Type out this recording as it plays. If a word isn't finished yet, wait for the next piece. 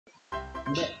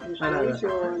Hindi.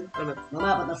 Ano?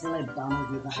 Mamaya patas na live. Tama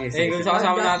kita. Eh, kung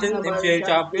kasama natin, MCL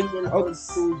champion. Oops.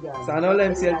 Sana wala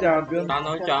MCL champion. Sana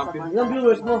all champion. Ilang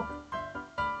viewers mo?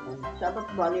 Shoutout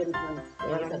Valley Rizman.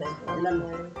 Ilan?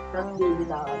 Tapos JB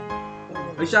Takad.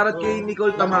 Ay, shoutout kay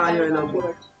Nicole Tamayo. Hello po.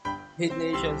 Hate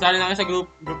Nation. Sali lang sa group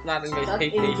natin guys, Shoutout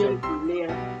Hate Angel Nation.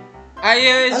 Leah.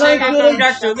 Ayun, Hello,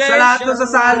 congratulations! Sa lahat ng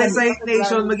sasali sa Hate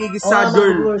Nation, magiging sad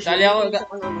girl. Sali ako,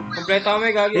 kompleto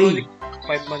kami, gagi, ulit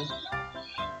 5 months.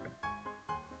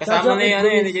 Kasama na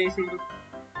yung ni JC.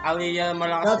 Aliyah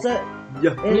malakas. That's it.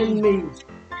 Yeah. Ellen May.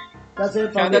 That's it.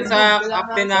 Shoutout sa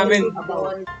captain namin.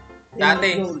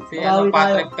 Dati, si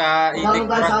Patrick Itik.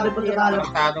 Tayo sabi pagkatalo.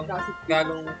 Pagkatadong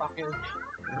gagong pakyo.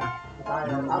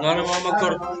 Ano na mga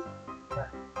mag-court?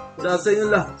 Sa inyo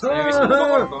lang. Ano mismo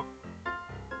mag-court ko?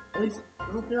 Ay,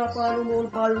 anong pinapalo mo?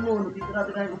 Anong palo mo? Dito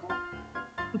natin kayo ko.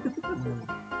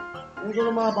 Ano ko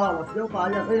ng mga bawas? Di ako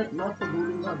kaya. Kaya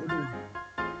nakapagulong ka.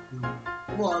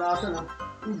 Kumarasan ha.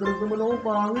 Ang darag naman ako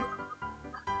pangit.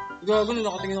 Gago na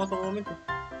nakatingin ako sa comment.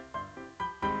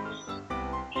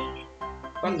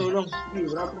 Pantulong. Hindi,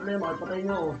 wala problema. Patay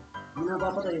niyo ako. Hindi na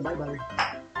papatay. Bye-bye.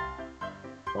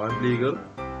 One legal.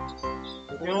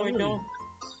 Ito.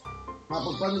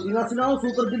 Mapagpag hindi nga sila ako.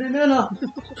 Super delay na yan ha.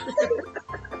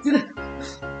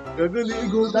 Gago, hindi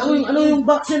ko. Ano yung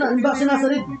box yan ha? Yung box yan nasa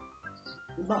red.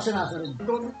 Yung box yan nasa red.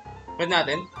 Pwede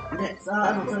natin? Hindi,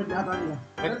 sa red nata nila.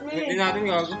 Pwede natin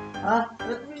gago. Ha?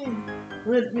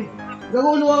 Red me.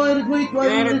 Gagawa mo ka red wait.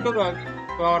 Kaya red ko gago.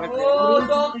 Kaya red.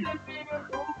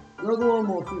 Gagawa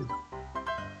mo.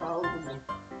 Taon ko mo.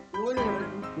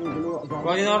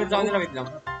 Kaya din ako rin sa kanila, wait lang.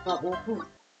 Ako.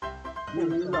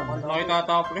 Yun lang. Nakita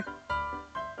ata ako pre.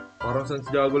 Parang sans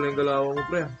jago lang yung galaw mo,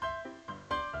 pre.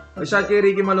 Ay, shot kay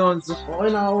Ricky Malonzo. Okay,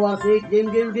 nakakuha si game.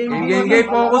 Game.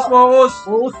 Focus.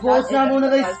 Na muna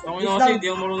guys. Ako na kasi, hindi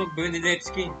ako marunong gawin ni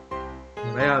Letsky.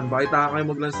 Ayan, bakita kayo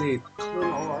mag-lancet.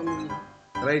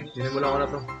 Right, sinimulan ko na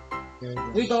to.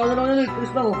 Wait, ako na lang yun.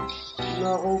 Chris lang.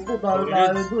 Nakaupo, talo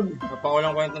dun.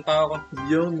 Napakulang kwento ng tao ko.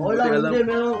 Yung, Okay lang, hindi.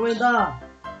 Meron akong kwenta.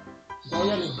 Ako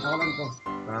yan eh. Ako lang to.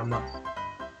 Tama.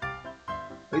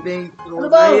 Wait, thank you.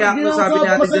 Ano ba? Naiyak Hindi ko, na sabi ako ni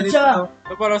Ate kapasad Janine. siya.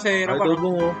 Ito pala si Ay, Rapal.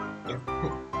 tulbong mo.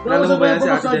 Kilala mo ba yan si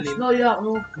Ate Janine? Naiyak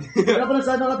mo. Kaya pala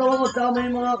sa nakatawa ko, tsaka may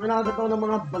mga kinakagataw ng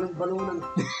mga balon-balunan.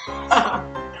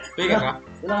 Pika ka?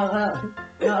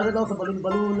 Kinakagataw sa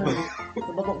balon-balunan.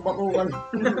 Sa batok-batukan.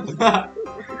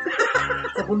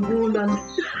 Sa bunbunan.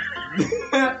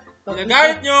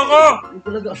 Nagalit niyo ako! Yung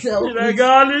talaga siya ako.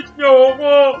 Nagalit niyo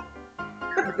ako!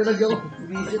 Yung talaga ako.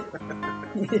 Visit.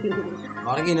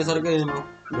 Parang kinasar ka yun, no?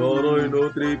 Goroy,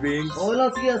 no tripping. Okay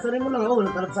lang, sige. Sarin mo lang ako.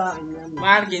 Walang talap sa akin yan.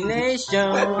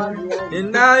 Margination! And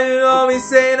now you always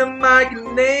say the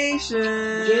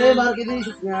machination. Sige, marketing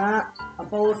nga. Ang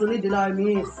pauso ni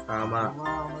Dilamis. Tama.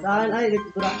 Sa akin ay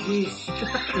electronics.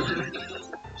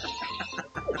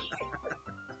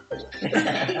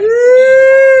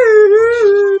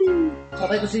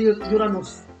 Patay ko si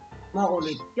Uranus.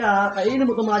 Makulit. Kaya, kainin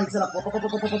mo tumalig sa lap. Ikaw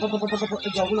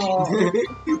ko na ako.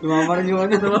 Tumama rin yung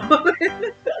ano.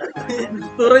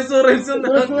 Suray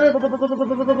sunod.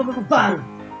 Bang!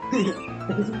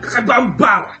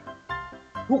 Kakabambang!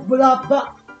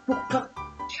 Bukbalaba! Bukak!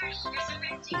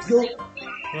 Let's go!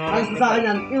 Ayos ko sa akin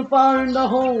yan. In fire in the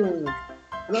hole!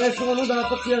 Alayas ko ano,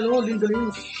 dapat siya, no?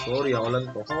 Lindalins. Sorry, ako lang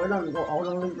to. Ako lang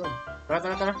ito.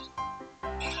 Tara.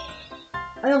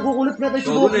 Ay, ang kukulit nga tayo si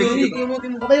Bok.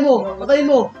 Patay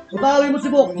mo. Itawi mo si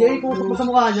Bok. Jay, tusok mo sa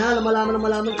mukha niya. Malaman.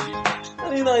 Ano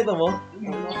yung nakita mo?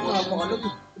 Napakalag.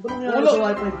 Iba nangyari sa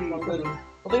wifi dito.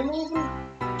 Patay mo, bro.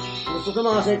 Gusto ko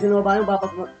mga sexy na babae,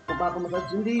 magpapamassage.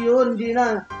 Hindi yun, hindi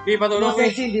na. Di, patulong Mga ko.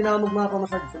 sexy, hindi na ako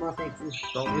magpapamassage sa mga sexy.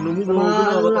 Tang ino mo, Sa mga bago na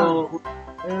ano ako lang. to.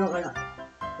 Ayun lang kaya.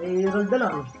 Eh, Ralda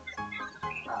lang.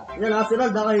 Yan ha, si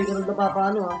Ralda kayo, si Ralda pa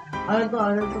paano ha. Ayan to.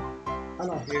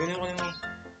 Ano? Hindi ko niyo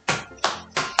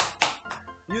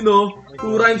You know,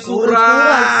 two rhymes.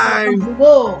 Ang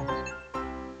bubo.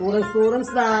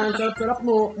 Turans lang, sarap-sarap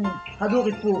mo.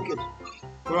 Hadukit-pukit.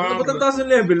 Ano ba tantaas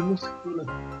yung level mo? Sino?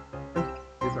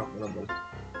 Isa ko lang ba?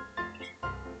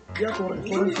 Yeah, turans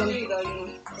lang.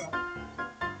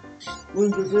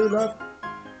 Hindi sa'yo lahat.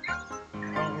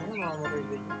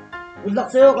 Good luck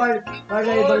sa'yo,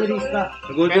 Carla Evangelista.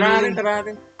 Nag-gold Tara na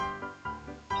natin.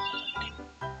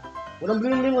 Walang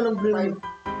bling-bling.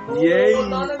 Yay!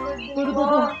 Tudo.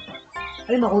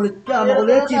 Ay, makulit ka.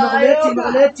 Makuletsi.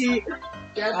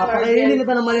 Pakainin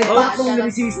kita ng mali. Patong na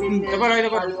resisti. Ito pala.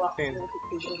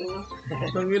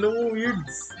 Tang ino mo,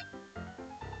 weirds.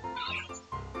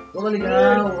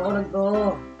 Kumaligaw. Ako lang to.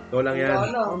 Ito lang yan.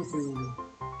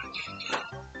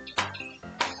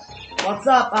 What's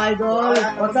up, idol?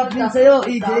 What's up din sa'yo,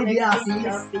 EJ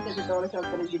Biasis?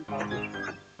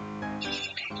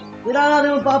 Kailangan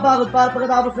natin magpapagod para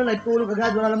pagkatapos ng live, tulog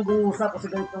agad, wala lang mag-uusap kasi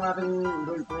ganito ng aking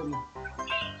girlfriend.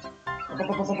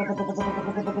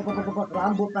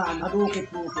 Rambutan, hadukit,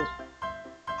 pusot.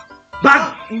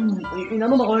 Bag! Ina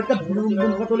mo, makulit ka,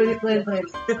 bulumbong ka tuloy ni friend.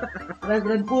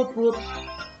 Friend, put. Makulit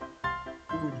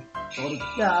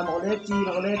siya, makulit.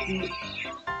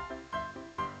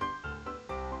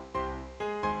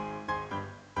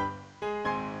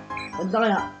 Ganda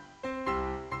kaya?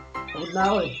 Pagod na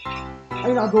ako eh.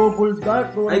 Ay, naka-double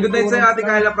dark. Ay, good night sa'yo, Ate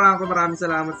Kyla Franco. Maraming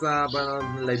salamat sa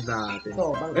panonood ng live natin.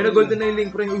 Ay, nag-golden na yung link,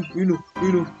 pre. Uy, yun o.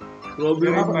 Grabe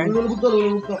yun. Lulubog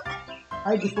to.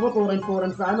 Ay, gusto mo,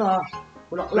 turan sa ano ha.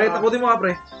 Pre, takutin mo ka,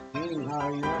 pre. Ayan.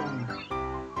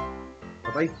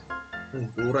 Patay.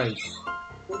 Turan.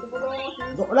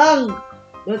 Dok lang.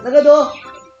 Dok agad oh.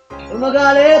 Huwag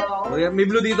magalit. May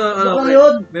blue dito, ano, Dok lang pre.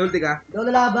 yun. May ulti ka? Daw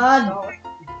lalaban.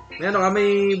 May ano ka,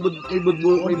 may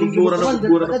budbura na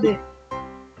budbura na.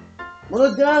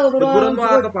 Munod ka na. Budburan mo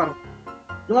ata, par.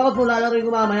 Dumakot mo, lalaroin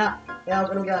ko mamaya. Kaya ako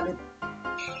ka nang galit.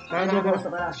 Kaya Kaya ko sa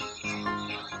pala.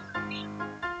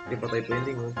 Okay, patay pa yung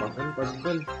link.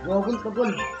 Pagkol.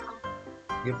 Gogol.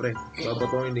 Okay, pre.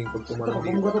 Babato ang link pag Ito, tumalang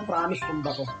kung dito. ko to, promise kung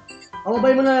ba ko.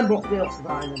 Awabay mo na yung box kayo sa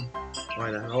akin yan. Okay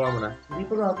na, hawa mo na. Hindi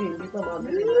pa gagi, hindi pa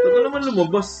mabili. Ito naman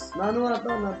lumabas. Ano nga ito,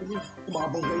 nabili.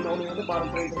 Kumabang kayo na ako nito, parang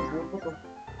 30 ng puto to.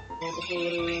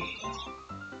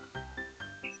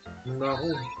 Hindi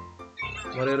ako.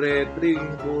 Mariretri,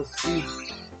 bossy.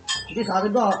 Hindi sa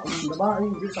akin ba?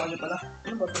 Hindi sa akin pala.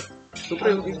 Ano ba ito? Ito,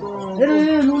 pre, hindi ko.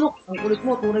 Lunok. Ang kulit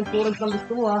mo, turang lang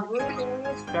gusto mo ha.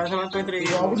 Kaya sa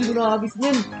 1.3. Ako di ko nakagis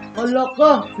niyan. Hala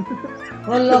ka.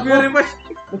 Nag-purify.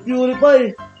 Nag-purify.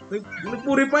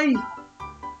 Nag-purify.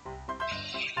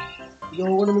 Hindi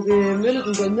ako naman kay Emel.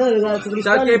 Kung ganyan, sa kristal.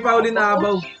 Shout kay Pauline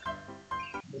Abaw.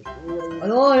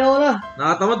 Ayaw na.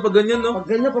 Nakatamad pag ganyan, no? Pag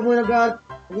ganyan, pag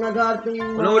nag-art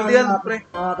yung... Walang ulti yan, pre.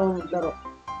 Itong laro.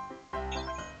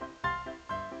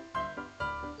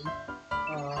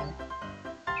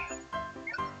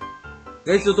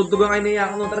 Guys, tutugtugan kayo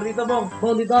naiyak no. Tara dito, Bong.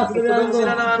 Bong, dito. Tutugtugan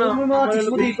sila ng ano. Yung mga chicks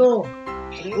mo dito.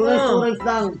 Turens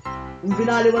lang. Yung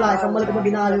binaliwala. Isang malaki na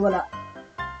binaliwala.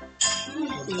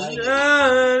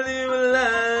 Binaliwala.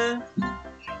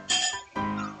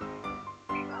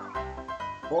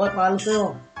 Okay, paano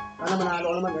sa'yo? Sana manalo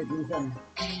ka naman kahit minsan.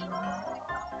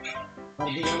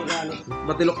 Para di ka naman galit.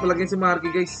 Matilok talaga yan si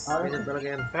Marky, guys. Ganyan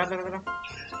talaga yan. Tara. Ano?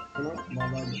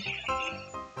 Babado.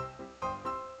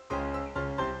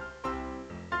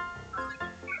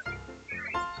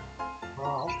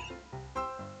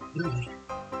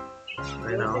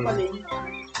 Ayun na ako.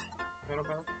 Pero.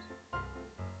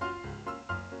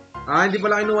 Ah, hindi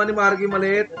pala kinuha ni Marky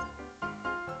maliit.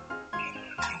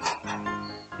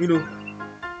 Yun o.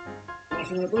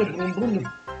 Kasi nga ito eh, brum eh.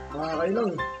 Makakailang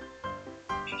eh.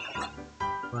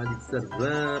 Magic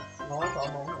sarap.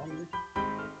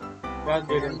 Bad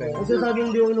din tayo. Kasi sabi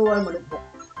hindi ko kinuha yung malit po.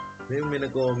 May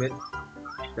nag-comment.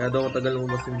 Kaya daw matagal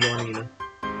lumabas yung blue kanina.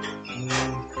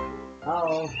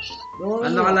 Oo.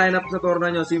 Ang naka-line up sa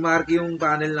torna nyo, si Marky yung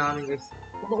panel namin, guys.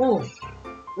 Totoo.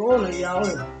 Oo, nahiya ako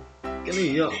eh.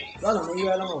 Kaniya. Wala,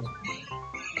 nahiya lang ako.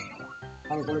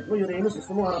 Ang kulit mo, Uranus,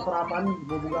 gusto mo harap-harapan,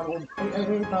 bubugang ko.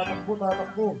 Ay,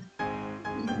 tatakbo.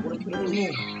 Kulit mo.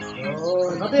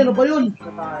 Ate, ano ba yun?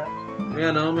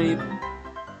 Ayan o, may...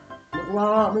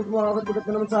 May kumakagat-kagat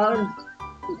ka naman sa akin.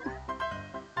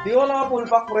 Di wala ka full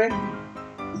pack, pre.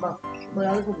 Diba?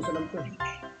 Bayaran ko, gusto lang ito.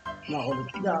 Makulit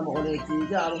siya. Huwag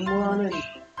mo ano eh.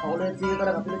 Makulit siya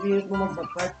talaga. Pinapilit mo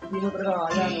mag-subscribe. Hindi mo talaga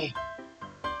kaya, no?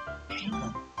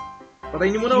 Patayin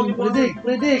nyo muna, huwag nyo po.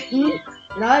 Predict.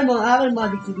 Inahin mo ang aking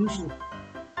magic solution.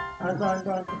 Ano.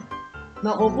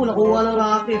 Naku po, nakuha ng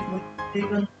racket.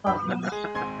 Mag-taken pa.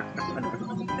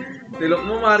 Tilok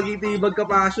mo, Marky, tibag ka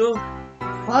pasyo.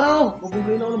 Para ko,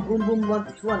 bubugay na ako ng boom boom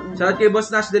 161. Shout kay Boss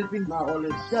Nash Delphin.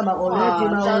 Makulit siya.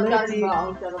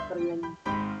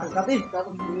 Ang kati.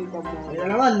 Kaya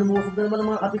naman, lumusog na naman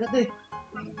ang mga kati-kati.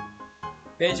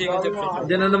 Benching Egyptian.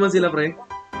 Diyan na naman sila, pre.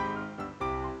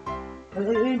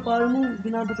 Ay, payo mo,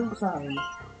 binabatong ko sa akin.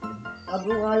 Sabi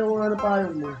ko, ayaw ko nga na payo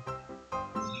mo.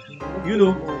 You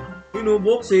know,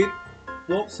 box it.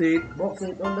 Box it,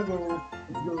 on the go.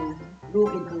 Let's go.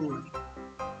 Looking cool.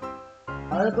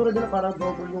 Ano na tulad na parang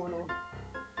double yung ano.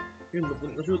 Yun,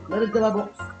 napunta na shoot. Meron ka ba,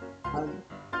 box?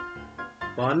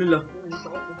 Paano lang?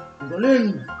 Ang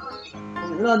galing!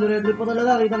 Ang ina, nireble pa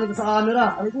talaga. Kita nito sa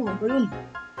camera. Ano ko, ano yun?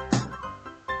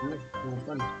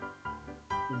 Bukan.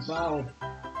 Ibaw.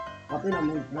 Pati na,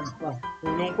 mag pa.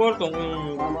 Tulong ko,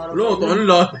 Tama lang. Lo, ano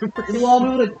lang? Kinuha mo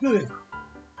yung red ko eh.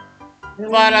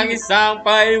 Parang isang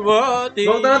paiwati.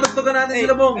 Bong, tara, tugtugan natin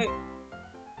sila, Bong. Ay,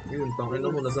 Yun, tangin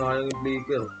mo, nasayang yung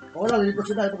flicker. Oo lang, lilipat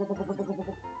sila. Ito.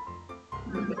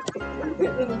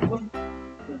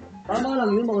 Tama lang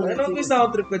yun, mga Ano yung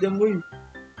sound trip ka dyan, boy?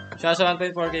 siya sa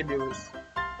 1.4K views.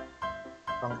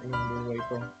 Pang buhay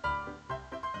ko.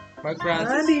 Mark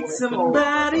Francis.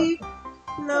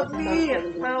 love me,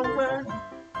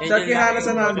 Sa Kihana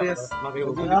San Andreas. Kaya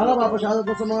nga, papasyado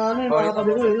po sa mga ano yung mga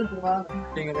tabi ko yun.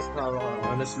 Tingnan ko sa tawa ko.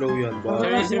 Ano slow yan, ba?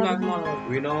 Sorry, sinag mo.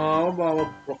 Uwi na nga ako, baka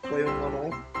mag-proc pa yung ano.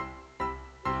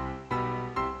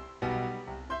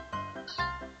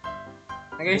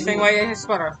 Nag-isang YSS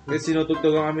para. Kasi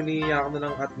sinutugtugan kami ni Yak na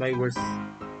ng At My Worst.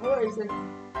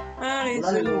 I need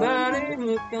somebody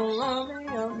who can love me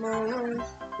at my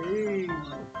worst. Hey.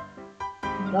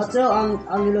 That's ang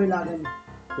Niloy lagin.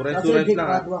 Turent Jake lang.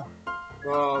 Padua.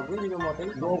 Gago, hindi ka matay.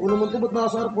 Gago naman ko, ba't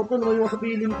nasa airport to? Naman yung sa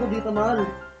piling ko, dito mahal.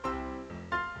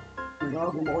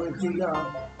 Gago, makulit siya.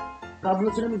 Gago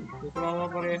na sila min. Sumama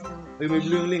parehas. Ay, may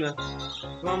blue yung ling, ah.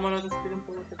 Sumama na sa pilang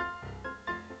po.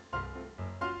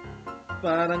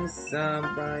 Parang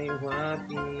sampay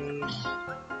wati.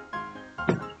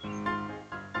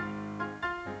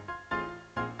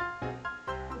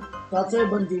 That's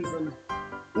Van Jason.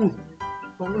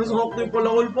 Pang nasa hawk na yung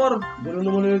palakol, par. Gano'n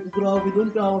naman yung grabe doon,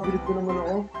 kaya mabilit ko naman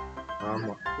ako.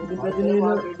 Tama. Pwede na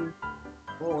yun.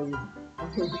 Oo, yun.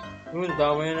 Yun,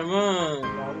 dami na naman.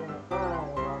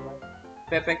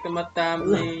 Perfect na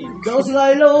matamlay. Daw si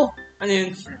Kylo. Ano yun?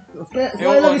 Si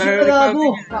Kylo gising na gago.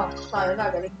 Tayo na,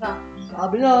 galing na.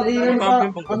 Sabi na, iyon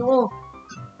sa, ano ko.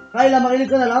 Kyla,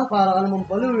 makinig ka na lang, para ka naman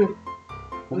palo eh.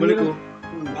 Bumalik ko.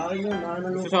 Akin yun, akin na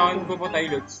Gusto sa akin ko pa tayo,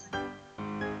 Lods.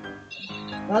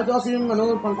 Kahit ko kasi yung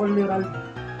ano, pang-colleral.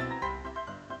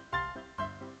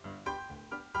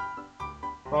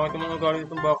 Bakit naman nagaling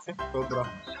itong box eh? Sobra.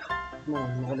 No,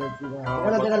 makulit sila.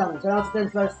 Teka lang. Shout out to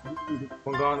 10 stars.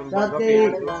 Kung gano'n Shout out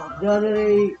kay Johnny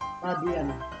Ray Adrian.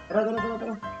 Tara.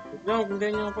 Lang, kung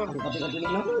ganyan ako. Ang kapi-kapi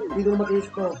lang naman. Hindi ko matiis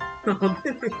ko.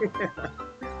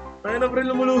 Tayo na, pre,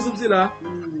 lumulusob sila.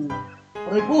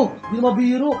 Aray ko, hindi na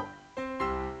mabiro.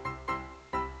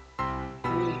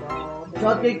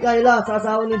 Shout out kay Kyla, sa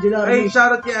asawa ni Dilar. Ay,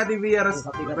 shoutout kay Ate Via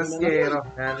Rasquero.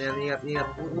 Yan, ingat.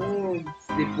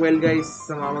 Sleep well, guys,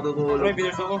 sa mga matutulog. Ay,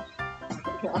 biners ako.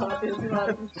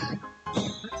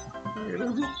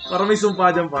 Para may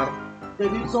sumpa dyan, par. Kaya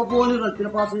dito sa Poliral,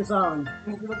 pinapasa niya sa akin.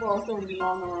 Hindi na po ako, hindi na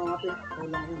ako nangangatid.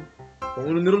 Walang yun. Kung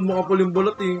ano ni Rod, makapal yung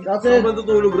balat eh. Kasi- Saan ba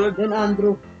tutulog, Rod? Then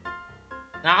Andrew.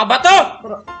 Nakakabato!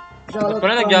 Shout out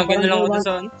Pala, nagyangin na lang ako dun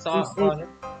sa ano? Sa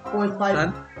ano?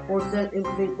 0.5% in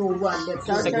 3, 2, 1. Let's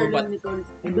Sa start. gubat.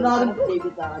 Hindi na rin po.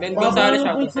 David Tahan. Ben Gonzales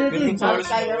siya. Ben Shout Gonzales.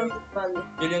 kay Aaron Bali.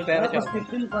 Yun yung pera siya. Tapos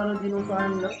 15, parang dinusahan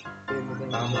nila.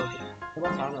 Tama.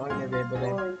 Sana ako yung bebo na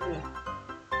yun.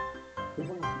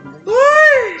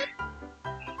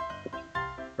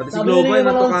 Pati si Global,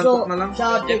 natukantok na lang.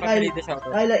 Shout out kay Jeff Apelida siya.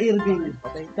 Kyla Irving.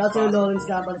 Shout out kay Lawrence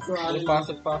Campbell. So, Yung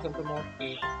pasok to mga.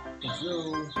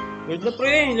 Lord na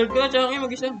pre, Lord ko na tsaka kayo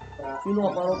mag-isa. sino ka?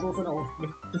 Parang tusan ako.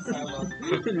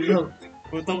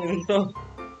 Putang yun to.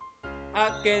 I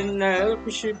can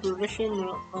appreciate mo.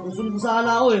 Gusto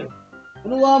sana ako eh.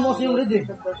 Kinuha mo kasi yung red eh.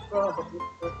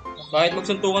 Bakit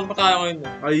magsuntukan pa tayo ngayon?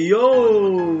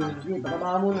 Ayun! Sige,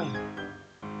 takama mo na.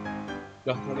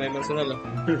 Lah, may personal ah.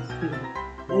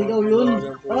 Ikaw yun.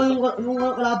 Parang yung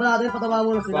kalaban natin, patama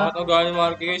mo na sila. Bakit ang galing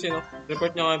Marky guys no?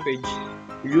 Report nyo nga yung page.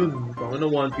 Yun, baka na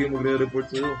 1K magre-report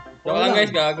sa'yo. Joke lang guys,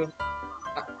 gago.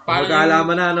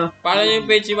 Magkaalaman na, no? Paano yung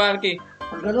page si Marky?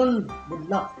 Pag ganun, good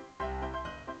luck.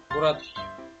 Kurat.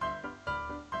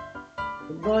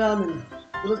 Good luck namin.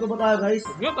 Tulad ko ba tayo guys?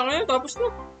 Nga, tanga yun, tapos na.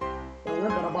 Ang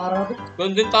nga, para na to.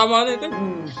 Ganun din tama na ito.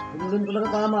 Ganun talaga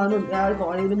tama nun. Kaya ito,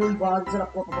 kanina mo yung bahagi sa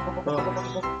lakot.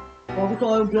 Bago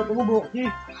sa yung pilato mo, Bokchi.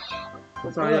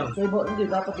 Sayang. Sa iba, hindi.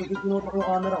 Dapat ikikinutak yung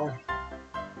camera ko.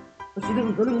 Kasi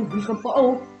ang galing, ang bilis ng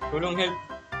pao. Tulong help.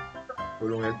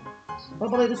 Tulong head.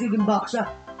 Papakita si Dimbak siya.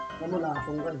 Ano lang,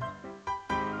 tungkol.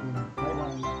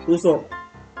 Tusok.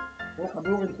 Oh,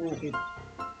 kabukin pukit.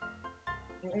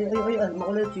 Ay,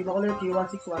 makulit,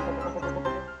 161.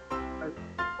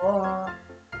 Oh,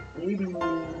 baby.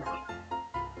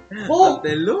 Oh!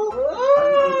 Telo?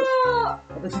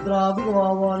 Pati si Drabi,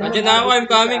 kawawa na. Nandiyan na ako, I'm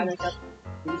coming.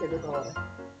 Hindi siya dito.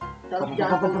 Shout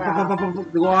Johnson na.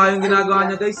 Hindi ko kaya yung ginagawa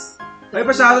niya, guys. Ay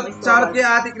pa, shoutout kay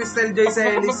Ate Cristel Joy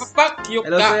Celis. Fuck you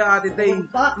Hello ka. sa'yo, Ate Tay.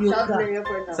 Fuck you, Shout ka. Leo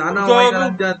Fernandez. Sana okay ka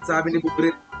lang dyan, sabi ni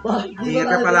Bugrit. Ingat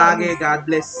ka palagi, God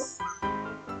bless.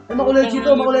 Ay, makulit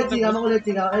to, makulit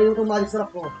ka. Ay, yung tumalis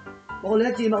sarap ko.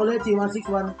 Makulit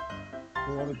 161.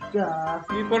 Sumunod ka.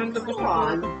 Hindi pa rin tapos na.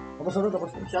 Tapos na, tapos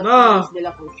na. Shot Na. kills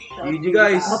nila po. GG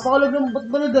guys. Napakalag ng ba't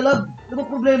ba nagalag? Ano ba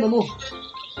problema mo?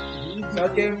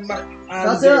 Shout kay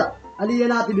Kasi, aliyan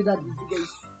na aktibidad.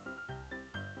 Guys.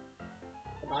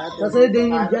 Kasi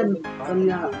Daniel dyan.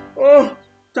 Kanya. Oh!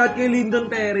 Shout kay Lyndon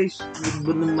Perez.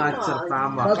 Good ng match, sir.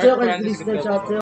 Tama. Kasi kay Chris na shot sa'yo.